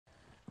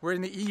We're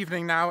in the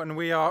evening now and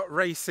we are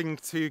racing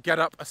to get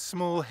up a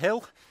small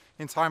hill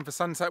in time for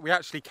sunset. We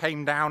actually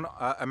came down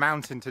a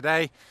mountain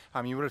today.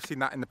 You would have seen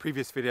that in the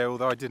previous video,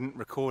 although I didn't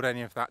record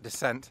any of that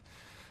descent.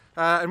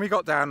 And we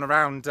got down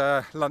around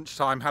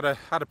lunchtime, had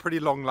a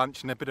pretty long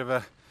lunch and a bit of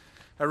a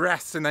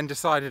rest, and then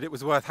decided it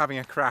was worth having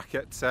a crack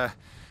at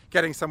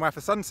getting somewhere for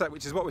sunset,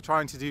 which is what we're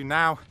trying to do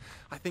now.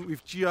 I think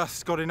we've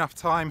just got enough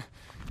time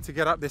to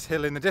get up this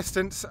hill in the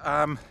distance.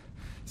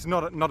 It's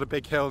not a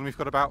big hill, and we've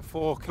got about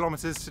 4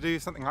 kilometers to do,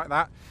 something like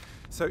that.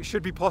 So it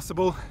should be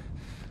possible.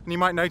 And you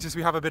might notice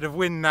we have a bit of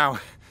wind now,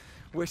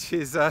 which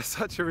is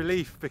such a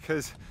relief,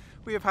 because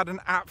we have had an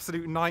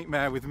absolute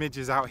nightmare with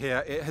midges out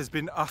here. It has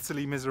been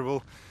utterly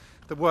miserable.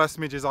 The worst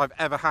midges I've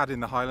ever had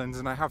in the Highlands,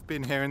 and I have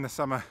been here in the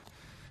summer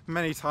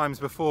many times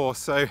before.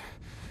 So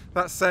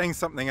that's saying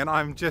something, and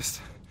I'm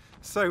just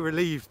so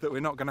relieved that we're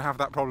not going to have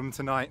that problem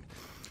tonight.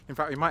 In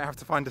fact, we might have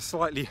to find a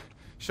slightly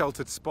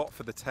sheltered spot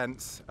for the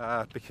tents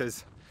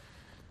because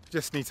we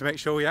just need to make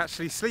sure we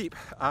actually sleep.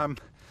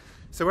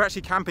 So we're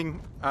actually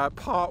camping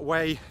part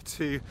way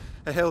to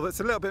a hill that's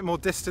a little bit more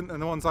distant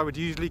than the ones I would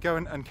usually go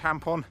and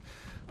camp on,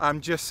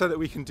 just so that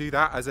we can do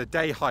that as a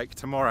day hike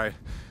tomorrow.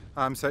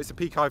 So it's a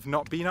peak I've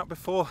not been up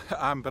before,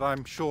 but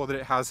I'm sure that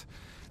it has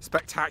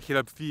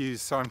spectacular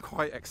views, so I'm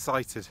quite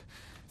excited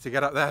to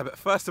get up there. But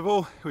first of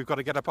all, we've got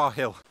to get up our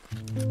hill.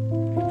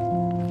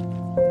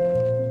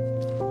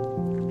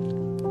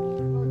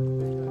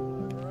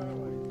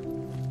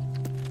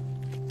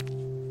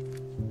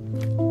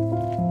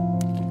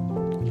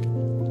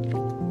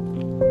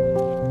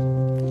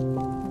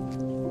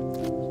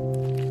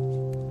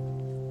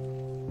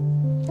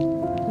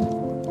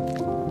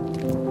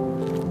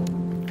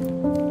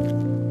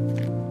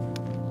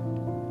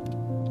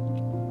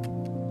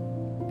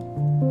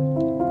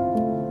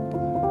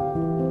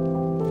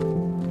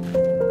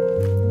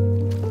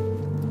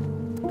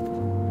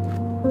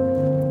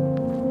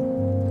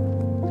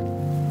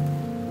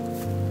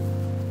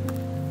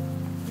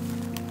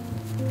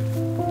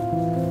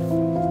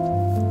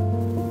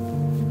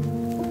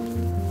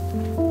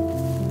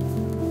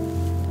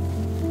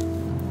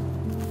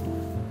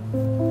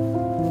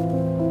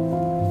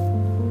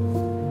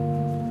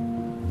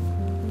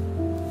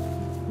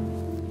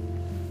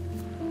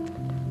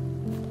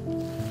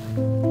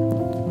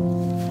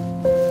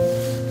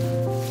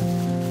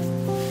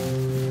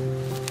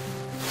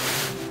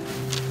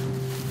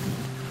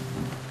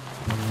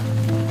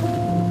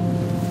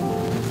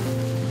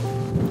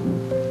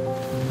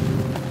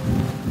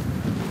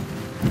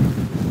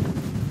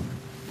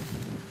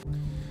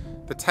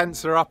 The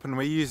tents are up and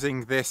we're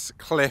using this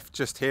cliff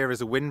just here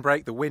as a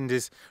windbreak. The wind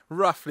is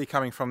roughly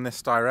coming from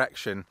this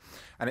direction,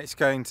 and it's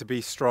going to be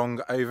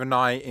strong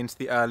overnight into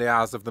the early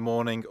hours of the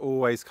morning,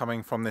 always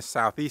coming from this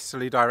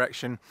southeasterly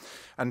direction.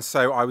 And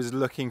so I was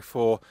looking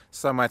for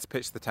somewhere to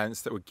pitch the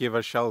tents that would give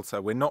us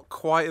shelter. We're not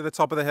quite at the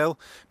top of the hill,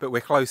 but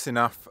we're close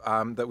enough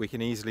that we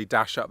can easily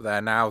dash up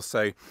there now.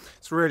 So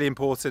it's really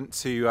important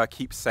to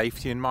keep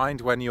safety in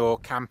mind when you're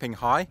camping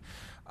high,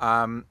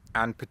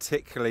 and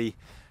particularly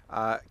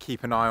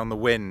keep an eye on the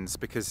winds,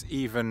 because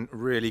even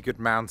really good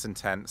mountain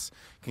tents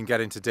can get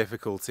into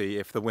difficulty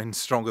if the wind's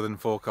stronger than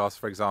forecast,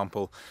 for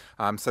example.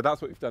 So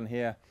that's what we've done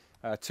here.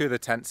 2 of the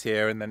tents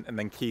here, and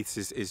then Keith's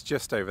is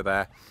just over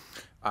there.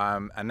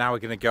 And now we're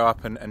going to go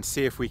up and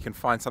see if we can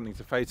find something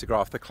to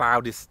photograph. The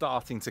cloud is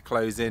starting to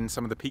close in,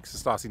 some of the peaks are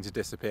starting to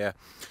disappear.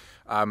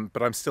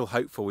 But I'm still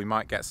hopeful we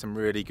might get some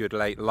really good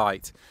late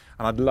light.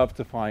 And I'd love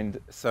to find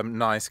some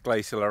nice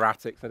glacial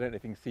erratics. I don't know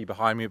if you can see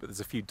behind me, but there's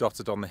a few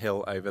dotted on the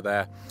hill over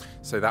there.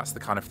 So that's the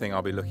kind of thing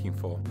I'll be looking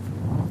for.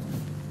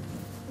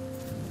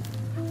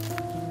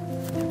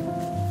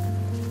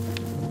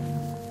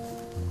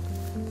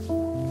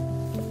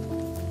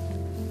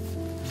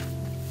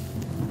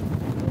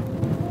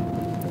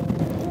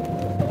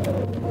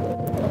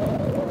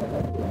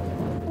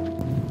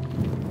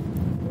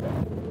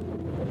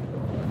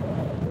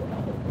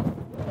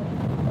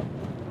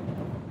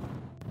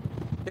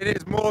 It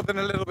is more than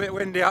a little bit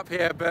windy up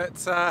here, but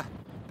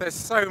there's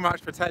so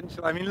much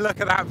potential. I mean,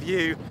 look at that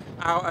view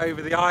out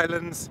over the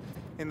islands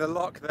in the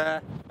loch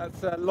there.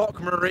 That's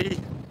Loch Marie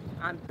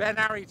and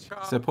Benary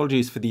Charles. So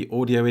apologies for the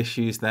audio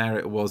issues there.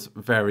 It was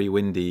very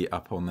windy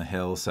up on the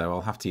hill, so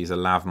I'll have to use a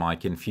lav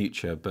mic in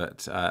future.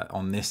 But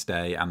on this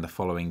day and the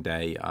following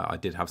day, I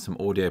did have some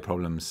audio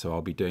problems, so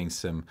I'll be doing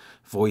some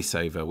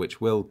voiceover,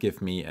 which will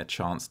give me a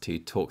chance to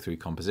talk through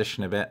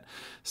composition a bit.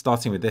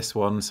 Starting with this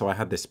one, so I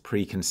had this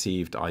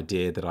preconceived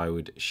idea that I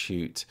would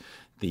shoot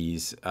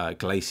these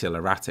glacial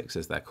erratics,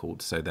 as they're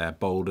called. So they're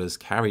boulders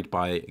carried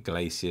by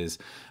glaciers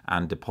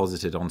and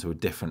deposited onto a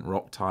different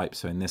rock type.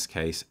 So in this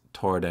case,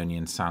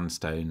 Torridonian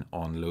sandstone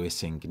on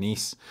Lewisian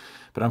gneiss.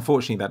 But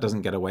unfortunately, that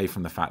doesn't get away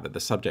from the fact that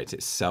the subject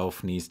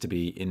itself needs to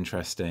be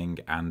interesting,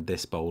 and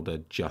this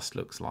boulder just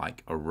looks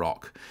like a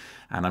rock.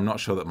 And I'm not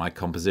sure that my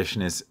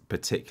composition is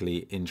particularly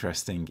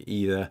interesting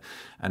either,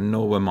 and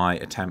nor were my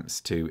attempts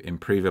to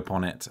improve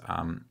upon it.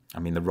 I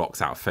mean, the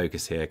rock's out of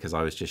focus here because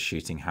I was just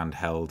shooting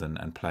handheld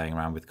and playing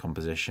around with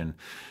composition.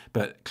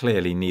 But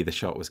clearly neither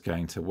shot was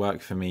going to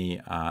work for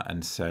me,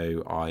 and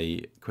so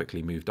I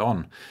quickly moved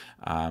on.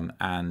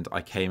 And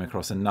I came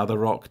across another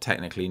rock,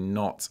 technically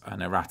not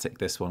an erratic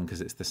this one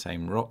because it's the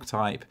same rock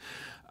type.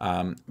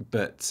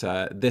 But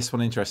this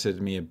one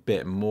interested me a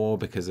bit more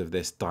because of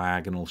this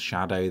diagonal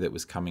shadow that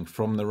was coming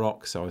from the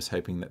rock. So I was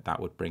hoping that that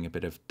would bring a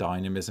bit of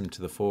dynamism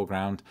to the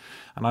foreground.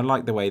 And I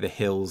liked the way the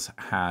hills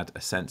had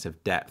a sense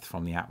of depth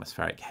from the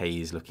atmospheric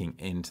haze looking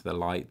into the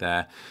light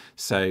there.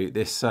 So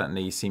this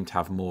certainly seemed to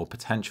have more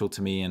potential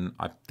to me, and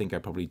I think I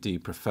probably do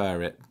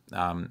prefer it.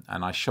 And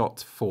I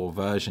shot 4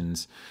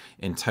 versions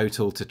in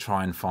total to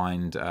try and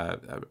find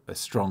a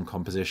strong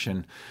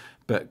composition.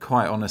 But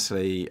quite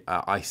honestly,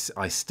 I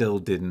still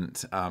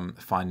didn't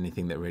find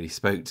anything that really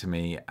spoke to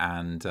me,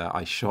 and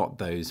I shot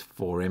those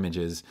 4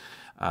 images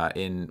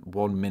in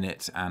 1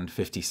 minute and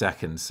 50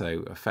 seconds,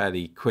 so a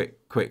fairly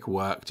quick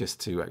work just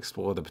to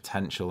explore the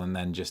potential, and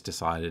then just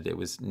decided it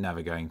was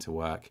never going to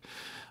work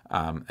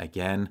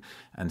again.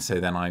 And so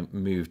then I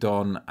moved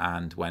on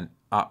and went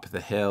up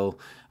the hill,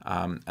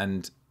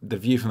 and the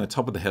view from the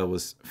top of the hill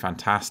was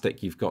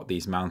fantastic. You've got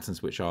these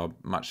mountains which are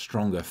much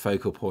stronger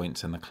focal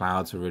points, and the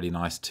clouds were really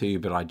nice too,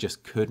 but I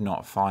just could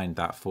not find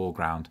that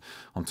foreground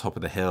on top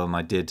of the hill, and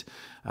I did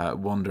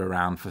wander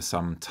around for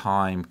some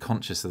time,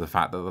 conscious of the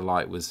fact that the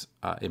light was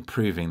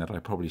improving, that I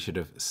probably should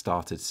have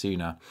started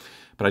sooner.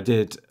 But I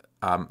did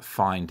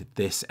find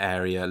this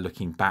area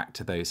looking back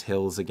to those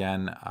hills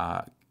again,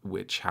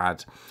 which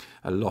had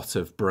a lot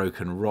of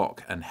broken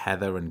rock and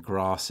heather and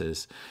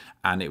grasses,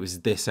 and it was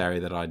this area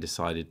that I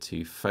decided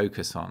to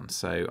focus on.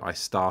 So I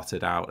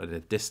started out at a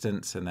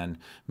distance and then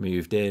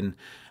moved in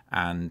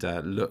and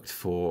looked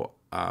for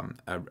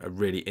a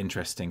really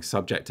interesting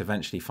subject,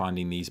 eventually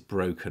finding these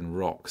broken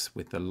rocks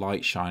with the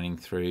light shining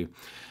through.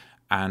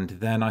 And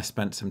then I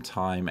spent some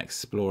time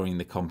exploring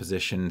the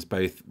compositions,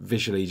 both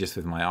visually just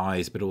with my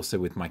eyes, but also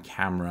with my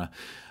camera.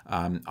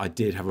 I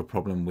did have a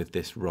problem with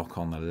this rock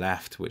on the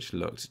left, which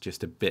looked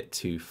just a bit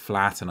too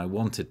flat, and I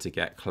wanted to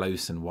get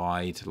close and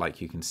wide,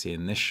 like you can see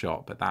in this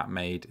shot, but that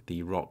made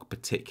the rock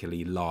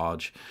particularly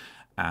large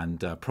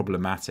and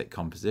problematic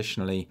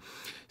compositionally.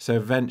 So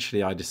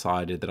eventually I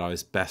decided that I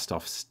was best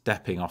off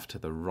stepping off to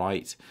the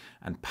right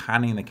and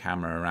panning the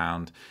camera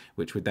around,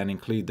 which would then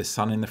include the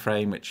sun in the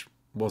frame, which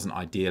wasn't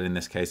ideal in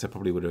this case. I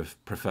probably would have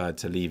preferred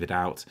to leave it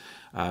out,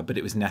 but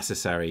it was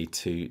necessary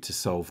to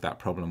solve that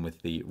problem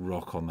with the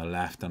rock on the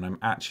left, and I'm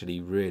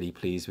actually really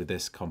pleased with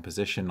this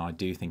composition. I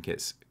do think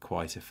it's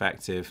quite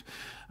effective,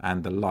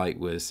 and the light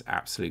was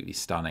absolutely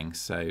stunning,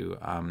 so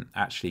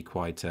actually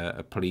quite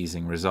a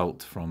pleasing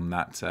result from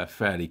that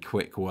fairly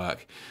quick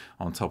work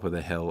on top of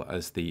the hill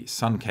as the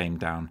sun came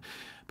down.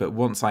 But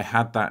once I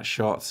had that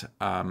shot,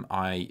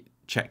 I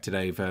checked it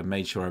over,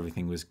 made sure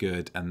everything was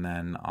good, and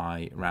then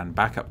I ran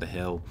back up the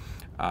hill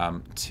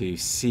to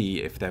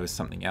see if there was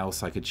something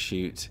else I could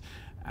shoot,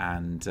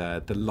 and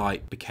the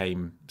light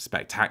became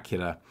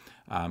spectacular.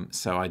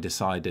 So I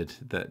decided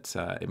that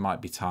it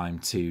might be time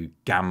to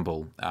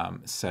gamble.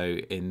 So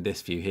in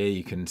this view here,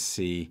 you can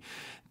see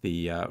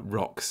the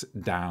rocks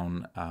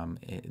down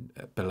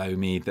below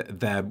me.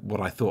 They're what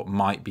I thought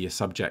might be a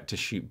subject to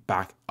shoot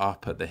back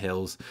up at the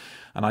hills,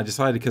 and I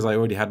decided, because I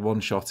already had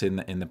one shot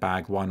in the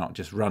bag, why not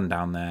just run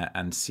down there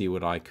and see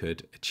what I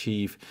could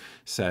achieve.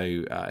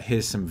 So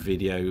here's some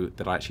video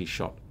that I actually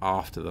shot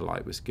after the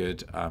light was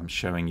good,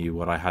 showing you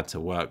what I had to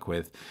work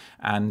with.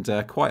 And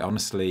quite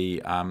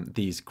honestly,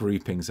 these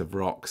groupings of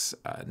rocks,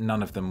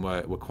 none of them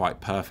were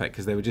quite perfect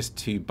because they were just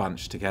too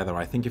bunched together.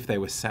 I think if they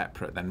were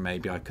separate, then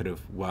maybe I could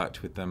have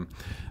worked with them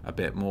a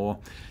bit more.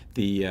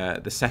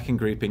 The second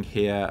grouping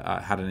here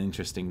had an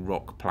interesting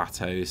rock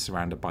plateau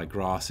surrounded by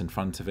grass in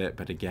front of it,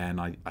 but again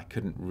I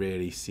couldn't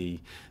really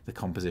see the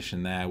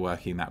composition there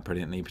working that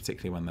brilliantly,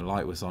 particularly when the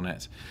light was on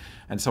it.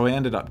 And so I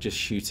ended up just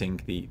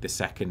shooting the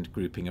second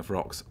grouping of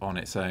rocks on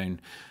its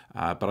own.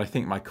 But I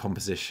think my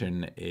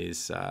composition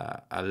is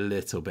a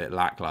little bit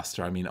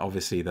lackluster. I mean,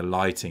 obviously the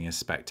lighting is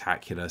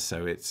spectacular,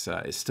 so it's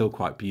still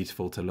quite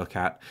beautiful to look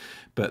at,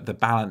 but the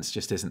balance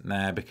just isn't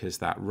there because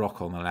that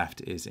rock on the left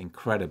is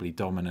incredibly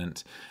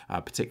dominant,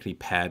 particularly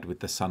paired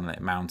with the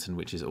sunlit mountain,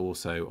 which is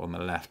also on the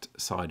left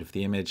side of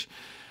the image.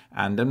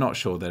 And I'm not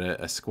sure that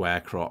a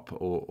square crop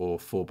or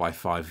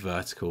 4x5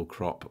 vertical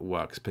crop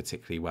works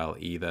particularly well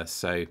either.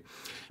 So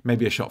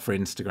maybe a shot for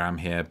Instagram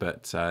here,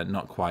 but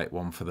not quite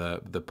one for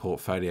the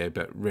portfolio,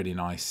 but really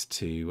nice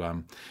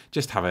to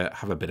just have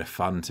a bit of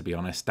fun, to be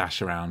honest,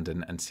 dash around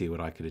and see what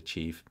I could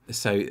achieve.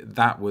 So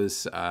that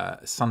was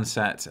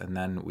sunset, and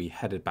then we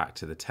headed back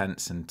to the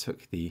tents and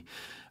took the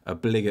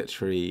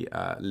obligatory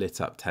lit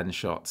up 10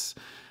 shots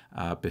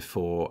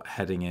before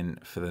heading in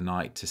for the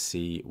night to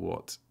see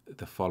what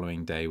the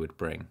following day would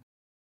bring.